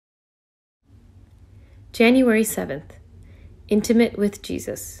January 7th. Intimate with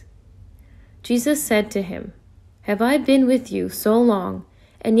Jesus. Jesus said to him, "Have I been with you so long,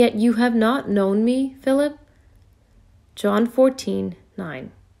 and yet you have not known me, Philip?" John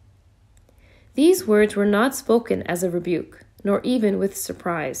 14:9. These words were not spoken as a rebuke, nor even with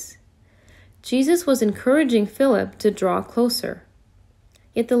surprise. Jesus was encouraging Philip to draw closer.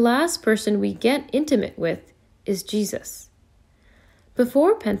 Yet the last person we get intimate with is Jesus.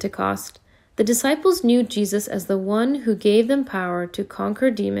 Before Pentecost, the disciples knew Jesus as the one who gave them power to conquer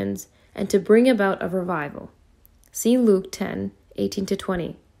demons and to bring about a revival. See Luke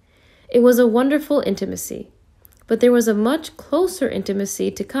 10:18-20. It was a wonderful intimacy, but there was a much closer intimacy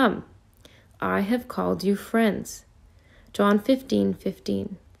to come. I have called you friends. John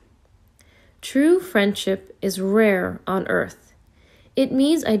 15:15. True friendship is rare on earth. It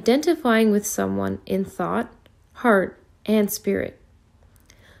means identifying with someone in thought, heart, and spirit.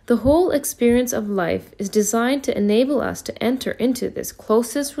 The whole experience of life is designed to enable us to enter into this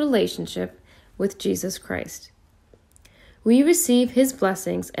closest relationship with Jesus Christ. We receive his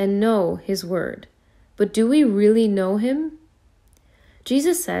blessings and know his word, but do we really know him?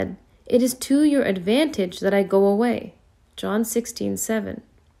 Jesus said, "It is to your advantage that I go away." John 16:7.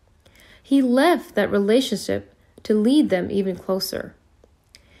 He left that relationship to lead them even closer.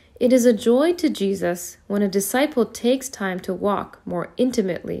 It is a joy to Jesus when a disciple takes time to walk more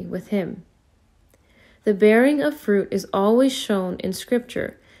intimately with him. The bearing of fruit is always shown in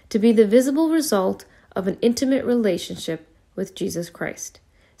Scripture to be the visible result of an intimate relationship with Jesus Christ.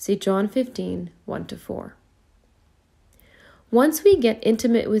 See John 15:1-4. Once we get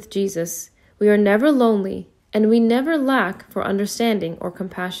intimate with Jesus, we are never lonely and we never lack for understanding or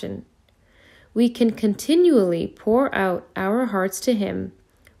compassion. We can continually pour out our hearts to him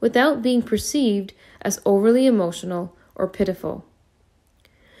without being perceived as overly emotional or pitiful.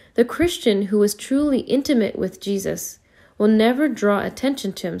 The Christian who is truly intimate with Jesus will never draw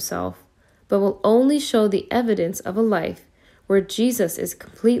attention to himself, but will only show the evidence of a life where Jesus is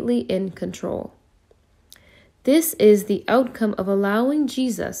completely in control. This is the outcome of allowing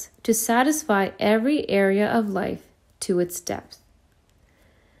Jesus to satisfy every area of life to its depth.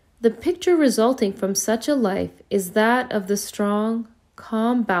 The picture resulting from such a life is that of the strong,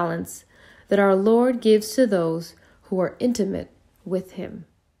 calm balance that our Lord gives to those who are intimate with him.